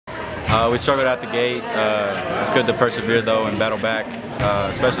We struggled out the gate. It's good to persevere though and battle back,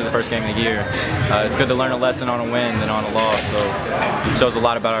 especially the first game of the year. It's good to learn a lesson on a win than on a loss, so it shows a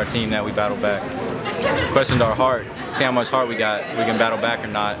lot about our team that we battled back. Question to our heart, see how much heart we got, if we can battle back or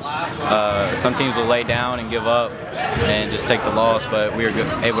not. Some teams will lay down and give up and just take the loss, but we were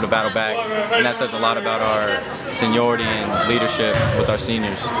able to battle back, and that says a lot about our seniority and leadership with our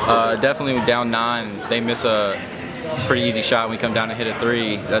seniors. Definitely down 9, they miss a pretty easy shot. We come down and hit a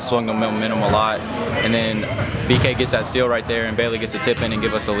 3. That swung the momentum a lot. And then BK gets that steal right there, and Bailey gets a tip in and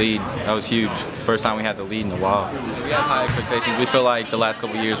give us the lead. That was huge. First time we had the lead in a while. We have high expectations. We feel like the last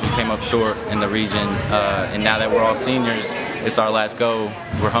couple of years we came up short in the region, and now that we're all seniors, it's our last go.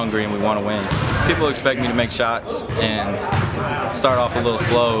 We're hungry and we want to win. People expect me to make shots and start off a little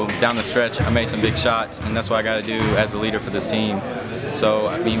slow. Down the stretch, I made some big shots, and that's what I got to do as the leader for this team. So,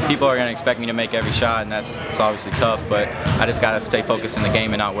 I mean, people are going to expect me to make every shot, and it's obviously tough, but I just got to stay focused in the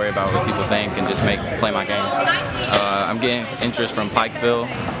game and not worry about what people think and just play my game. I'm getting interest from Pikeville,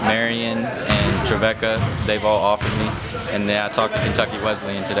 Marion, and Trevecca. They've all offered me, and then I talked to Kentucky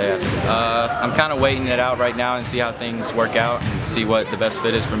Wesleyan today. I'm kind of waiting it out right now and see how things work out and see what the best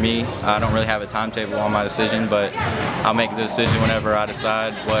fit is for me. I don't really have a timetable on my decision, but I'll make the decision whenever I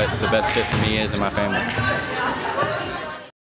decide what the best fit for me is and my family.